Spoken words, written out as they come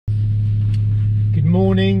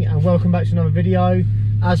morning and welcome back to another video.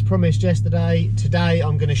 As promised yesterday, today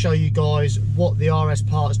I'm going to show you guys what the RS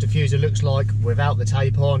Parts diffuser looks like without the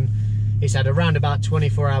tape on. It's had around about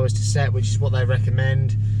 24 hours to set, which is what they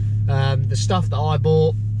recommend. The stuff that I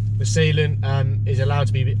bought, the sealant, is allowed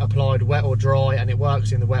to be applied wet or dry, and it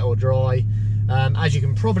works in the wet or dry. As you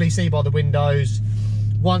can probably see by the windows,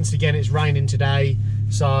 once again it's raining today.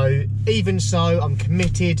 So even so, I'm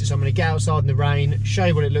committed, so I'm going to get outside in the rain, show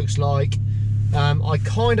you what it looks like. I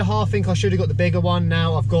kind of half think I should have got the bigger one.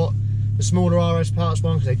 Now I've got the smaller RS Parts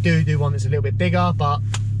one, because they do one that's a little bit bigger. But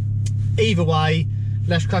either way,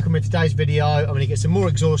 let's crack on with today's video. I'm going to get some more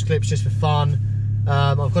exhaust clips just for fun.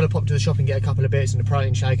 I've got to pop to the shop and get a couple of bits and a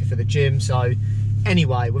protein shaker for the gym. So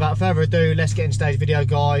anyway, without further ado, let's get into today's video,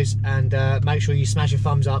 guys, and make sure you smash a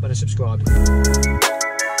thumbs up and a subscribe.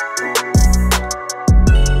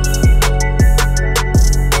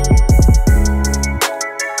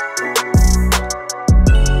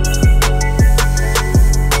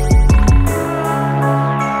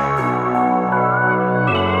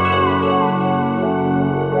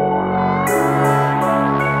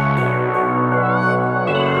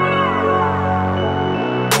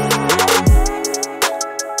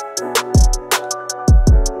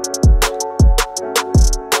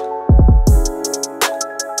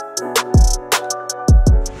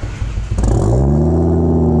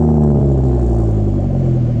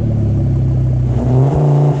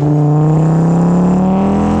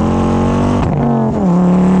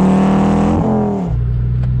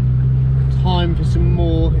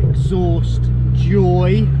 Exhaust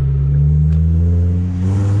joy.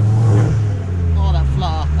 Oh, that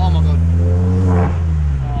flutter. Oh my god.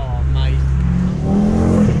 Oh, mate.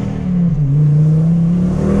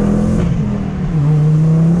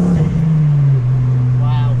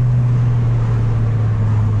 Wow.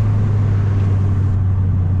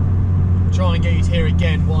 Try and get you to hear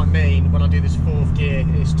again what I mean when I do this fourth gear.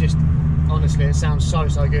 It's just, honestly, it sounds so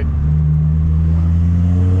good.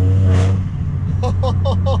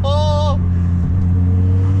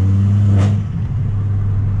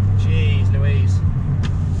 Jeez Louise,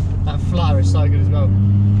 that flutter is so good as well.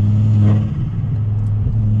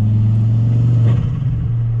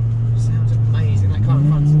 Sounds amazing, that car in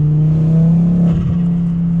front.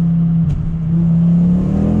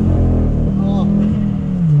 Oh.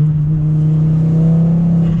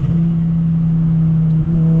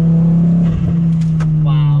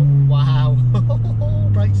 Wow.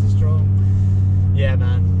 Brakes are strong. Yeah,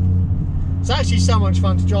 man. It's actually so much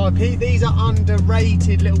fun to drive. These are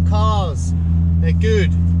underrated little cars. They're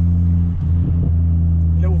good.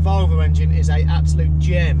 Little Volvo engine is an absolute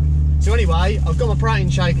gem. So anyway, I've got my protein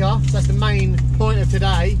shaker. So that's the main point of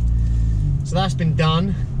today. So that's been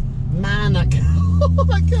done. Man, that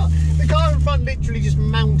car, the car in front literally just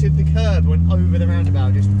mounted the curb, went over the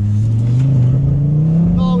roundabout. Just,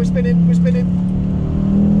 oh, we're spinning.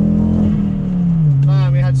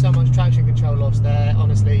 Man, we had so much traction control loss there.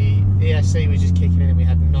 Honestly, ESC was just kicking in and we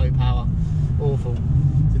had no power. Awful.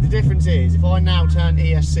 So the difference is, if I now turn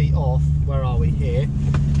ESC off, where are we? Here.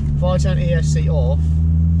 If I turn ESC off,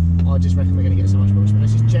 I just reckon we're going to get so much more spin.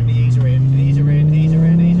 Let's just gently ease her in.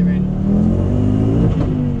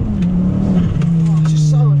 Oh, it's just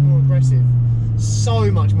so much more aggressive.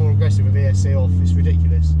 So much more aggressive with ESC off. It's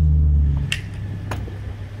ridiculous.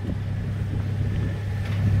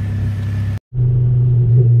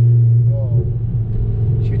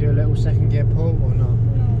 Second gear pull or not?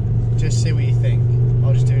 No. Just see what you think.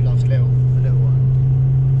 I'll just do like a little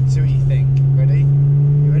one. See what you think. Ready?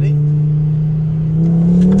 You ready?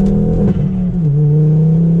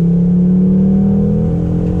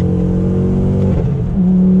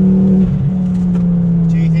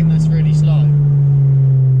 Do you think that's really slow?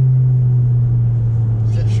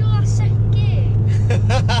 Are you sure that's second gear?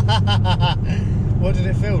 What did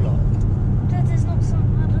it feel like? That is not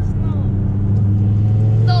something that does not.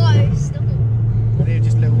 No, stop. Ready?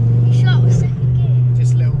 Just little. You sure that was second gear?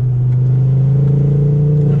 Just little.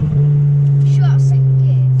 You sure that was second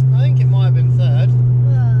gear? I think it might have been third.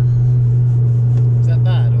 Is that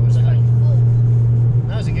bad or was that? 24.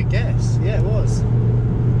 That was a good guess. Yeah, it was.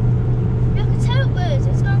 Look at Telbers,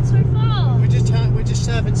 it's gone so far. We're just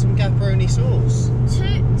serving some Gapparoni sauce.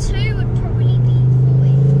 Two would probably be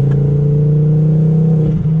 40.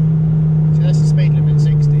 So that's the speed limit,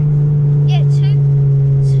 60. Yeah, two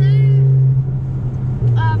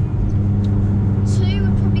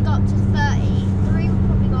would probably go up to 30. 3 would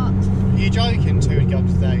probably go up to 40. Are you joking? 2 would go up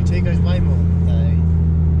to 30. 2 goes way more than 30.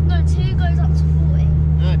 No, 2 goes up to 40.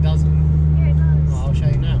 No, it doesn't. Yeah, it does. Oh, I'll show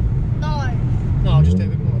you now. No. No, I'll just do a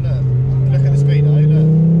bit more. Look at the speedo. Look.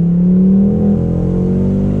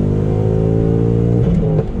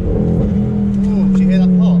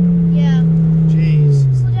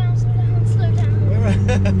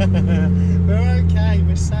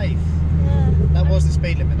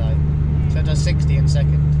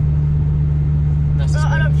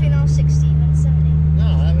 60 then 70.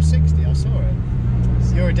 No, that was 60. I saw it.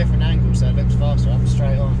 You're a different angle, so it looks faster. I'm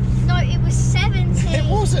straight on. No, it was 70. It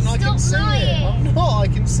wasn't. I can see it. I'm not. I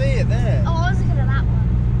can see it there. Oh, I was looking at that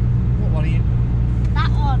one. What one are you? That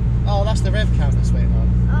one. Oh, that's the rev counter, sweetheart.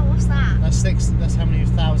 Oh, what's that? That's 6. That's how many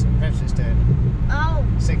thousand revs it's doing. Oh.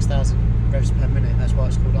 6,000 revs per minute. That's why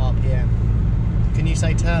it's called RPM. Can you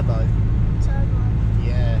say turbo? Turbo.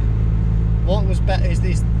 Yeah. What was better?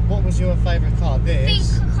 What was your favourite car? I think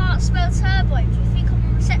This? I can't spell turbo. Do you think I'm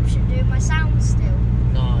on reception doing my sound still?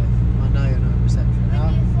 No. I know you're not in reception. I'm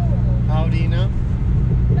in year 4. How old are you now?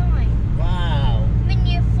 9. Wow. I'm in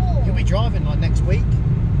year 4. You'll be driving like next week.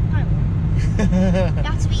 No. You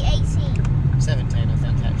have to be 18. 17, I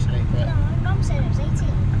think, actually. But No, Mum said it was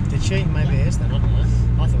 18. did she? Maybe it is then. I don't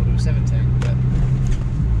know. I thought it was 17. But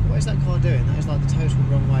what is that car doing? That is like the total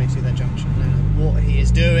wrong way to that junction. I don't know what he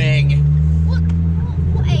is doing.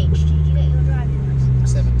 What age did you get your driving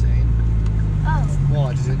license? 17. Oh.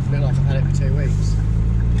 Why? Does it look like I've had it for 2 weeks?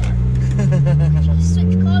 You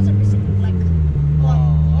switch cars every single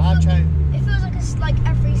I've changed. It feels like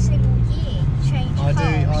every single year you change your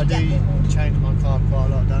car. I do change my car quite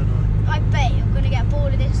a lot, don't I? I bet you're going to get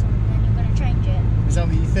bored of this one and then you're going to change it. Is that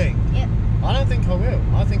what you think? Yep. I don't think I will.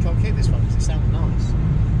 I think I'll keep this one because it sounds nice.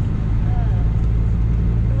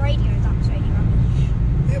 The radio, that's really rubbish.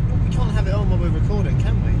 Yeah, but we can't have it on while we're recording,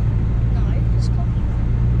 can we? No, it's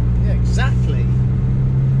copyright. Yeah, exactly.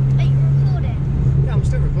 Are you recording? Yeah, I'm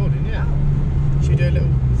still recording, yeah. Oh. Should we do a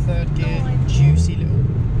little third gear, No, I- juicy little...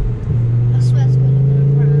 I swear to God, you're going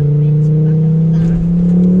to ram into the back of the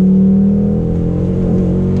van.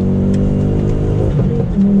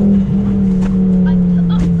 I put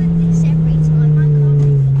up with this every time. I can't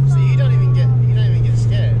even put So you don't even get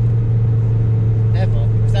scared? Ever?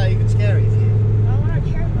 Is that even scary for you? I don't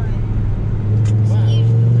care about it. It's Wow.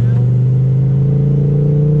 usual now.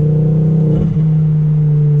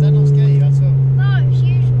 Does that not scare you at all? No, it's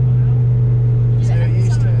usual now. You do So it you're every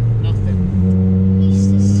used to time. nothing. You used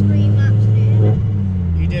to scream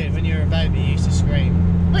absolutely. You did, when you were a baby you used to scream.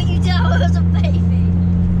 But you did I was a baby.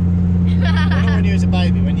 Well, not when you was a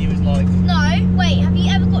baby, when you was like, No, wait, have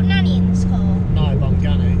you ever got Nanny in this car? no, but I'm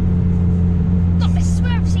gonna. No, I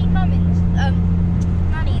swear I've seen Mum in this,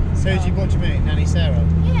 Nanny in this car. What do you mean? Nanny Sarah?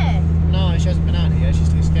 Yeah. No, she hasn't been out yet, she's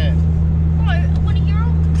too scared. No, one of your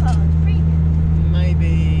old cars, previous.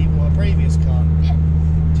 Maybe, what, a previous car? Yeah.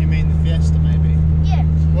 Do you mean the Fiesta maybe? Yeah.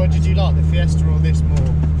 What did you like, the Fiesta or this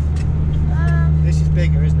more? This is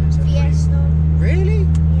bigger, isn't it? So Fiesta. Really?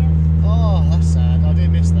 Yeah. Oh, that's sad. I do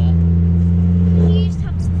miss that. You used to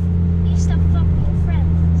have fun with your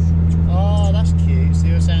friends. Oh, that's cute. So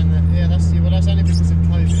you're saying that, yeah, that's only because of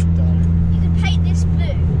COVID, darling. You could paint this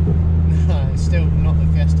blue. No, it's still not the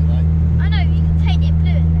Fiesta though. I know, you can paint it blue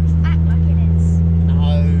and then just act like it is. No,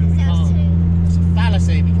 we That's can't. too. It's a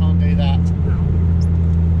fallacy, we can't do that.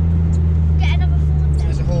 Get another Ford then.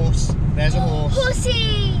 There's a horse. There's a horse.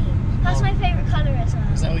 Horsey! That's Oh. my favourite colour as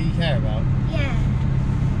well. Is that all you care about? Yeah.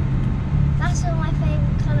 That's all my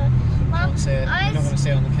favourite colour. Can't see it. You're not going to see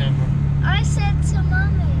it on the camera. I said to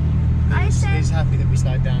Mummy. He's happy that we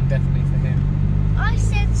slowed down, definitely for him. I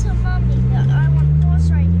said to Mummy that I want horse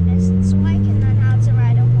riding lessons so I can learn how to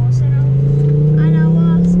ride a horse, and I'll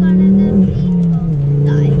ask one of the people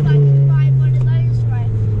that if I could ride one of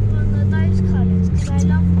those colours, because I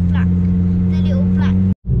love black, the little black.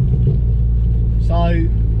 So,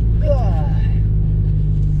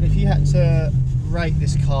 if you had to rate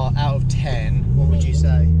this car out of 10, what would you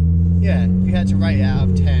say? Yeah, if you had to rate it out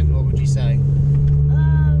of 10, what would you say?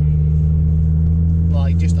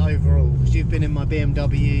 Like, just overall, because you've been in my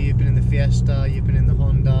BMW, you've been in the Fiesta, you've been in the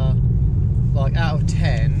Honda. Like, out of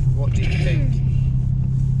 10, what do you think?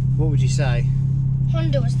 What would you say?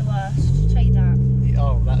 Honda was the worst, I'll tell you that.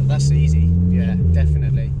 Oh, that's easy. Yeah,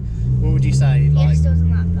 definitely. What would you say? Like, Fiesta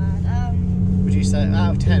wasn't that bad. would you say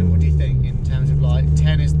out of 10? What do you think in terms of like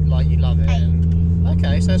 10 is like you love it? 8.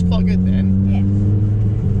 Okay, so it's quite good then. Yeah.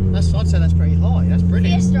 I'd say that's pretty high. That's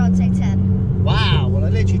brilliant. Fiesta, I'd say 10. Wow. Well,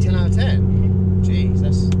 literally 10 out of 10. Jeez,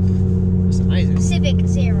 that's amazing. Civic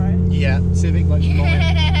 0. Yeah, Civic like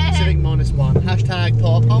Civic -1. Hashtag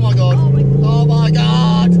pop. Oh my god. Oh my god. Oh my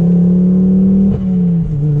god.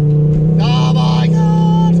 Oh my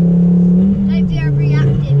god. Don't be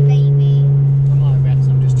overreactive, baby. I'm not reacting.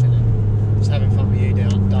 I'm just chilling. Just having fun with you,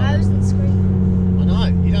 down. I wasn't screaming. I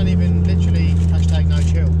know. You don't even literally hashtag no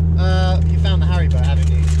chill. You found the Haribo, haven't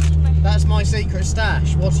you? That's my secret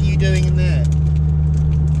stash. What are you doing in there?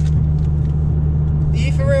 Are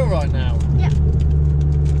you for real right now? Yeah.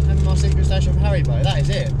 Having my secret stash of Haribo, that is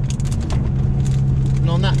it. And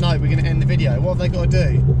on that note, we're going to end the video. What have they got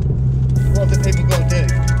to do? What have the people got to do?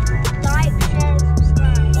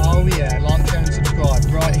 Oh yeah, like, share and subscribe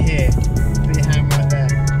right here.